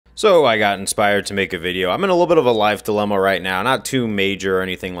So I got inspired to make a video. I'm in a little bit of a life dilemma right now. Not too major or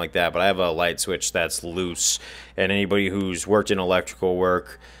anything like that, but I have a light switch that's loose. And anybody who's worked in electrical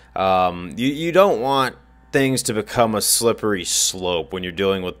work, you don't want things to become a slippery slope when you're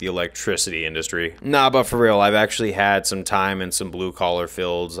dealing with the electricity industry. Nah, but for real, I've actually had some time in some blue-collar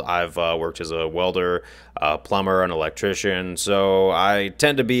fields. I've worked as a welder, plumber, an electrician, so I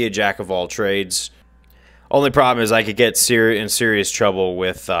tend to be a jack of all trades. Only problem is I could get in serious trouble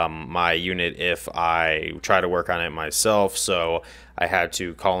with my unit if I try to work on it myself, so I had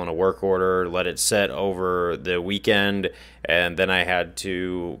to call in a work order, let it set over the weekend, and then I had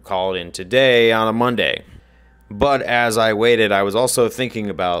to call it in today on a Monday. But as I waited, I was also thinking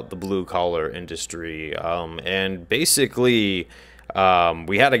about the blue-collar industry, and basically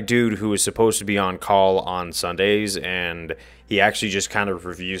we had a dude who was supposed to be on call on Sundays, and he actually just kind of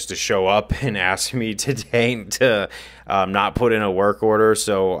refused to show up and asked me today to not put in a work order.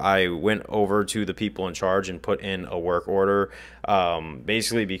 So I went over to the people in charge and put in a work order,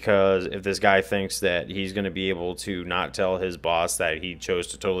 basically because if this guy thinks that he's going to be able to not tell his boss that he chose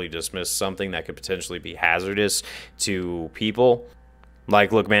to totally dismiss something that could potentially be hazardous to people.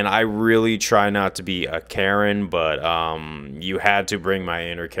 Like, look, man, I really try not to be a Karen, but you had to bring my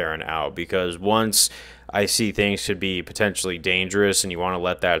inner Karen out, because once I see things could be potentially dangerous and you want to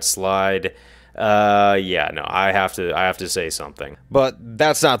let that slide, yeah, no, I have to say something. But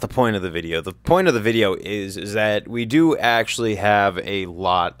that's not the point of the video. The point of the video is that we do actually have a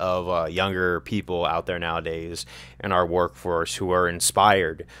lot of younger people out there nowadays in our workforce who are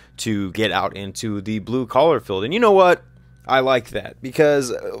inspired to get out into the blue-collar field. And you know what? I like that,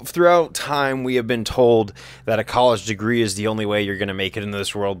 because throughout time we have been told that a college degree is the only way you're going to make it in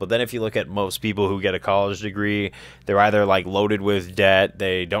this world. But then if you look at most people who get a college degree, they're either like loaded with debt,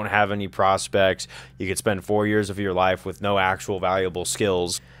 they don't have any prospects. You could spend 4 years of your life with no actual valuable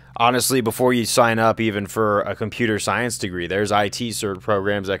skills. Honestly, before you sign up even for a computer science degree, there's IT cert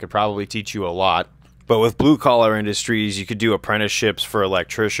programs that could probably teach you a lot. But with blue-collar industries, you could do apprenticeships for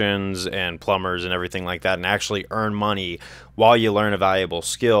electricians and plumbers and everything like that, and actually earn money while you learn a valuable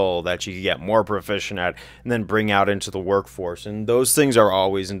skill that you can get more proficient at and then bring out into the workforce. And those things are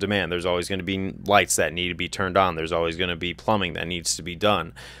always in demand. There's always going to be lights that need to be turned on. There's always going to be plumbing that needs to be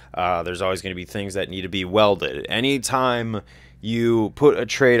done. There's always going to be things that need to be welded. Anytime you put a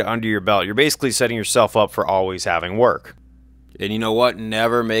trade under your belt, you're basically setting yourself up for always having work. And you know what?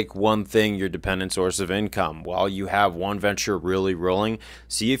 Never make one thing your dependent source of income. While you have one venture really rolling,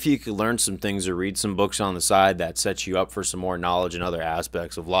 see if you can learn some things or read some books on the side that sets you up for some more knowledge in other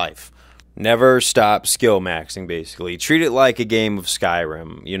aspects of life. Never stop skill maxing, basically. Treat it like a game of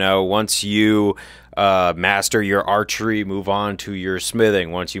Skyrim. You know, once you master your archery, move on to your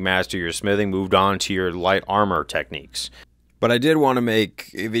smithing. Once you master your smithing, move on to your light armor techniques. But I did want to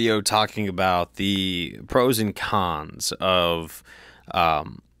make a video talking about the pros and cons of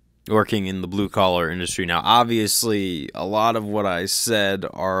working in the blue-collar industry. Now, obviously, a lot of what I said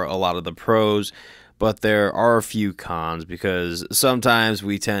are a lot of the pros, but there are a few cons, because sometimes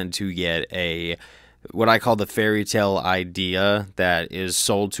we tend to get what I call the fairy tale idea that is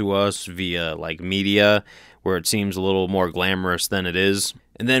sold to us via like media, where it seems a little more glamorous than it is.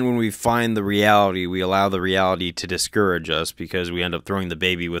 And then when we find the reality, we allow the reality to discourage us, because we end up throwing the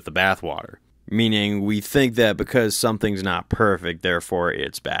baby with the bathwater. Meaning we think that because something's not perfect, therefore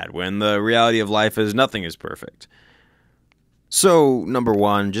it's bad, when the reality of life is nothing is perfect. So, number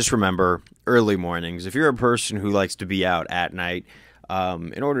one, just remember, early mornings. If you're a person who likes to be out at night,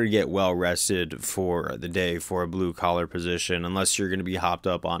 in order to get well rested for the day for a blue-collar position, unless you're going to be hopped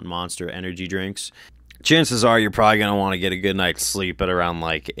up on Monster energy drinks, chances are you're probably going to want to get a good night's sleep at around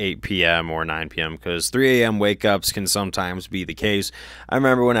like 8 p.m. or 9 p.m. because 3 a.m. wake-ups can sometimes be the case. I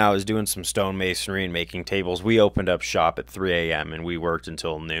remember when I was doing some stonemasonry and making tables, we opened up shop at 3 a.m. and we worked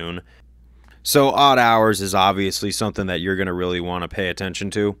until noon. So odd hours is obviously something that you're going to really want to pay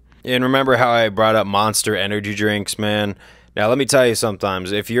attention to. And remember how I brought up Monster energy drinks, man? Now, let me tell you,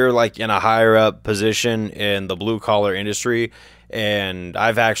 sometimes if you're like in a higher up position in the blue collar industry, and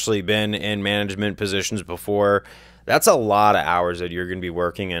I've actually been in management positions before, that's a lot of hours that you're going to be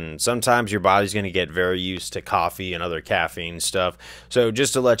working, and sometimes your body's going to get very used to coffee and other caffeine stuff. So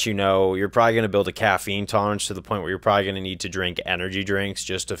just to let you know, you're probably going to build a caffeine tolerance to the point where you're probably going to need to drink energy drinks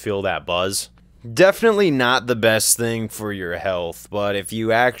just to feel that buzz. Definitely not the best thing for your health, but if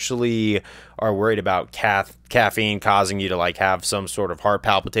you actually are worried about caffeine causing you to like have some sort of heart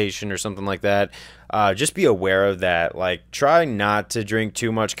palpitation or something like that, just be aware of that. Like, try not to drink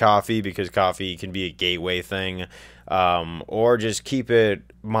too much coffee, because coffee can be a gateway thing, or just keep it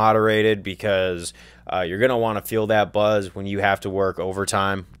moderated, because you're going to want to feel that buzz when you have to work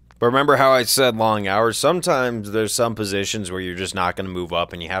overtime. But remember how I said long hours? Sometimes there's some positions where you're just not going to move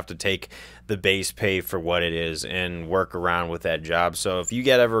up and you have to take the base pay for what it is and work around with that job. So if you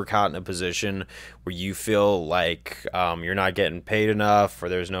get ever caught in a position where you feel like you're not getting paid enough or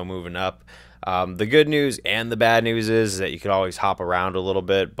there's no moving up, the good news and the bad news is that you could always hop around a little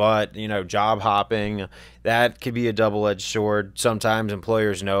bit. But, you know, job hopping, that could be a double-edged sword. Sometimes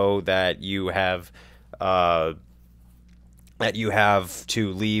employers know that you have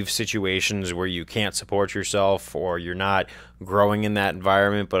to leave situations where you can't support yourself or you're not growing in that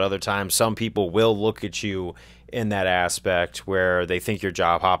environment. But other times, some people will look at you in that aspect where they think you're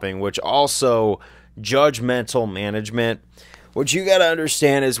job hopping, which also judgmental management. What you got to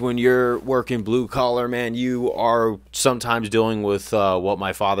understand is when you're working blue collar, man, you are sometimes dealing with what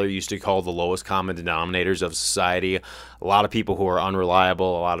my father used to call the lowest common denominators of society. A lot of people who are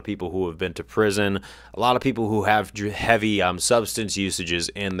unreliable, a lot of people who have been to prison, a lot of people who have heavy substance usages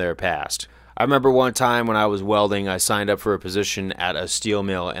in their past. I remember one time when I was welding, I signed up for a position at a steel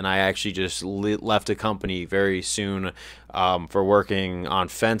mill, and I actually just left a company very soon for working on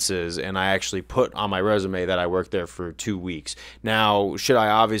fences, and I actually put on my resume that I worked there for 2 weeks. Now, should I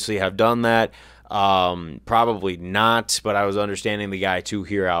obviously have done that? Probably not, but I was understanding the guy to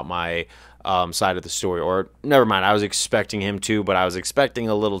hear out my side of the story, or never mind, I was expecting him to, but I was expecting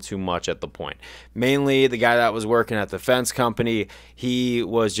a little too much at the point. Mainly the guy that was working at the fence company, he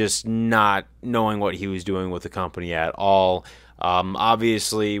was just not knowing what he was doing with the company at all.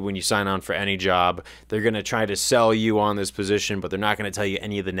 Obviously, when you sign on for any job, they're going to try to sell you on this position, but they're not going to tell you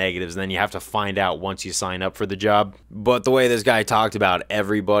any of the negatives. And then you have to find out once you sign up for the job. But the way this guy talked about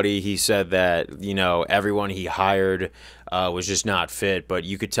everybody, he said that, you know, everyone he hired was just not fit. But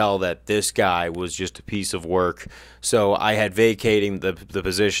you could tell that this guy was just a piece of work. So I had vacating the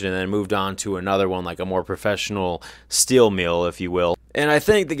position and then moved on to another one, like a more professional steel mill, if you will. And I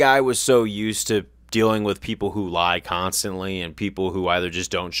think the guy was so used to dealing with people who lie constantly and people who either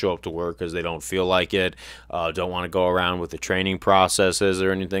just don't show up to work because they don't feel like it, don't want to go around with the training processes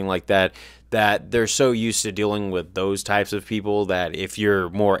or anything like that, that they're so used to dealing with those types of people that if you're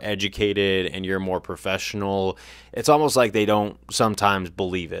more educated and you're more professional, it's almost like they don't sometimes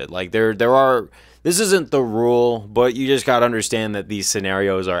believe it. Like this isn't the rule, but you just got to understand that these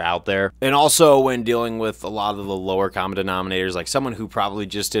scenarios are out there. And also when dealing with a lot of the lower common denominators, like someone who probably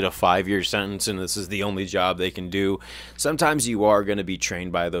just did a 5-year sentence and this is the only job they can do, sometimes you are going to be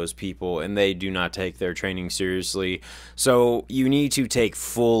trained by those people and they do not take their training seriously. So you need to take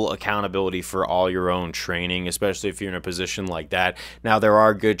full accountability for all your own training, especially if you're in a position like that. Now, there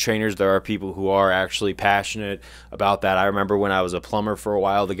are good trainers. There are people who are actually passionate about that. I remember when I was a plumber for a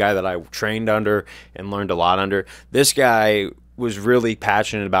while, the guy that I trained under and learned a lot under, this guy was really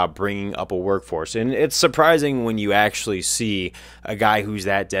passionate about bringing up a workforce. And it's surprising when you actually see a guy who's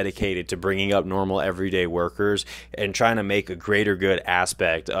that dedicated to bringing up normal everyday workers and trying to make a greater good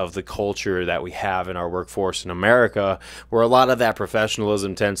aspect of the culture that we have in our workforce in America, where a lot of that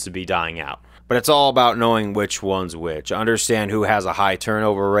professionalism tends to be dying out. But it's all about knowing which one's which. Understand who has a high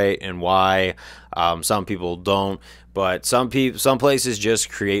turnover rate and why. Some people don't. But some places just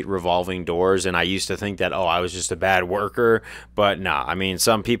create revolving doors, and I used to think that, oh, I was just a bad worker, but nah. I mean,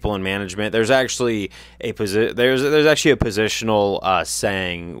 some people in management, there's actually a positional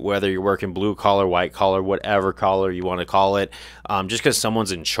saying, whether you're working blue collar, white collar, whatever collar you want to call it, just because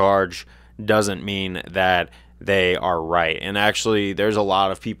someone's in charge doesn't mean that they are right. And actually, there's a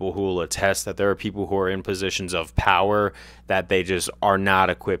lot of people who will attest that there are people who are in positions of power that they just are not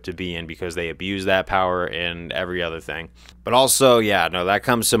equipped to be in because they abuse that power and every other thing. But also, yeah, no, that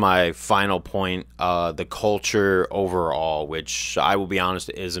comes to my final point, the culture overall, which I will be honest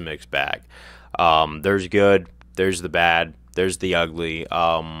is a mixed bag. There's good, there's the bad, there's the ugly.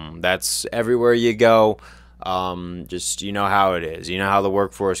 That's everywhere you go. Just, you know how it is. You know how the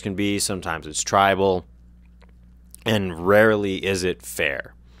workforce can be. Sometimes it's tribal. And rarely is it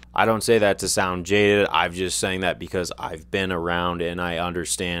fair. I don't say that to sound jaded. I'm just saying that because I've been around and I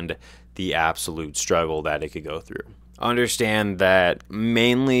understand the absolute struggle that it could go through. Understand that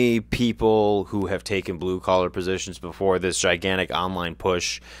mainly people who have taken blue-collar positions before this gigantic online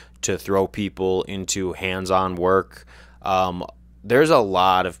push to throw people into hands-on work, there's a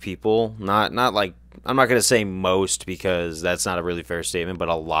lot of people, not like, I'm not going to say most because that's not a really fair statement, but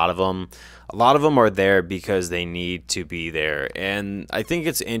a lot of them are there because they need to be there. And I think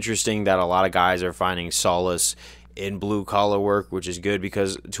it's interesting that a lot of guys are finding solace in blue collar work, which is good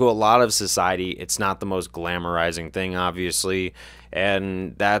because to a lot of society, it's not the most glamorizing thing, obviously.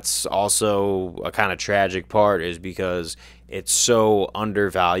 And that's also a kind of tragic part, is because it's so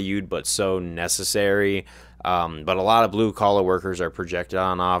undervalued but so necessary. But a lot of blue collar workers are projected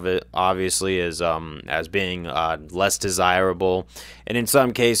on obviously as being less desirable, and in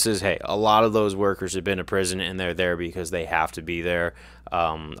some cases, hey, a lot of those workers have been to prison and they're there because they have to be there.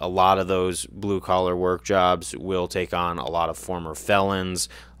 A lot of those blue collar work jobs will take on a lot of former felons,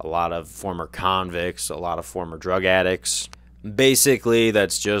 a lot of former convicts, a lot of former drug addicts. Basically,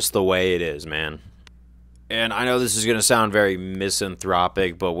 that's just the way it is, man. And I know this is going to sound very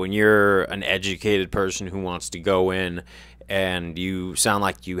misanthropic, but when you're an educated person who wants to go in and you sound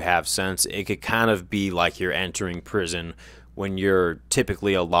like you have sense, it could kind of be like you're entering prison when you're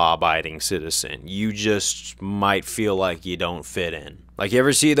typically a law-abiding citizen. You just might feel like you don't fit in. Like, you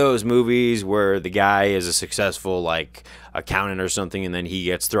ever see those movies where the guy is a successful, like, accountant or something, and then he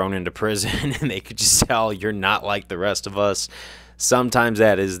gets thrown into prison, and they could just tell you're not like the rest of us? Sometimes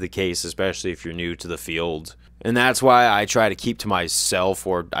that is the case, especially if you're new to the field. And that's why I try to keep to myself,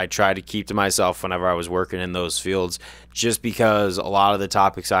 or I try to keep to myself whenever I was working in those fields, just because a lot of the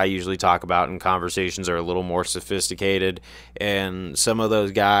topics I usually talk about in conversations are a little more sophisticated, and some of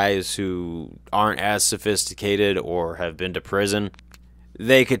those guys who aren't as sophisticated or have been to prison,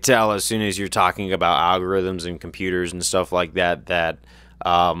 they could tell as soon as you're talking about algorithms and computers and stuff like that,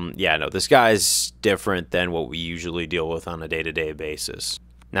 yeah, no, this guy's different than what we usually deal with on a day-to-day basis.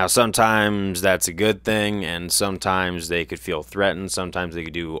 Now, sometimes that's a good thing, and sometimes they could feel threatened. Sometimes they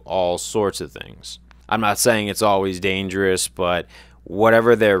could do all sorts of things. I'm not saying it's always dangerous, but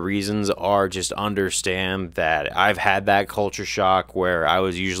whatever their reasons are, just understand that I've had that culture shock where I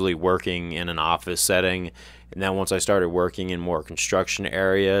was usually working in an office setting, and then once I started working in more construction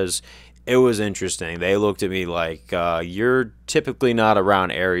areas, it was interesting. They looked at me like, you're typically not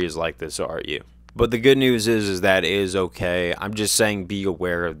around areas like this, are you? But the good news is that it is okay. I'm just saying be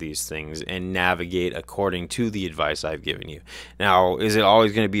aware of these things and navigate according to the advice I've given you. Now, is it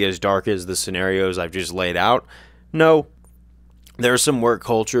always going to be as dark as the scenarios I've just laid out? No. There are some work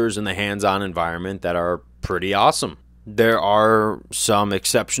cultures in the hands-on environment that are pretty awesome. There are some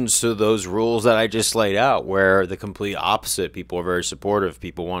exceptions to those rules that I just laid out, where the complete opposite. People are very supportive.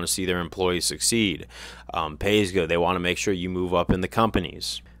 People want to see their employees succeed. Pay is good. They want to make sure you move up in the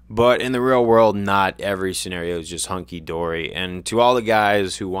companies. But in the real world, not every scenario is just hunky-dory. And to all the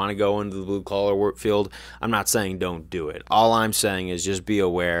guys who want to go into the blue-collar work field, I'm not saying don't do it. All I'm saying is just be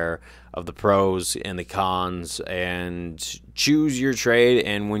aware of the pros and the cons and choose your trade.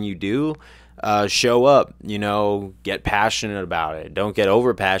 And when you do, show up, get passionate about it. Don't get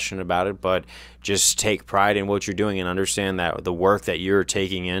over-passionate about it, but just take pride in what you're doing and understand that the work that you're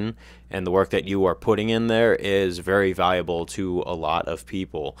taking in and the work that you are putting in there is very valuable to a lot of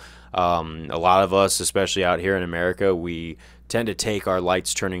people. A lot of us, especially out here in America, we tend to take our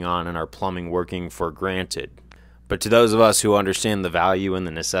lights turning on and our plumbing working for granted. But to those of us who understand the value and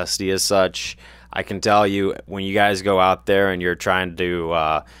the necessity as such, I can tell you, when you guys go out there and you're trying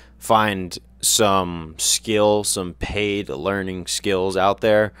to find some skill, some paid learning skills out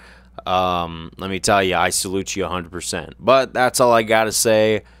there, let me tell you, I salute you 100%. But that's all I got to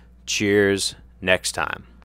say. Cheers. Next time.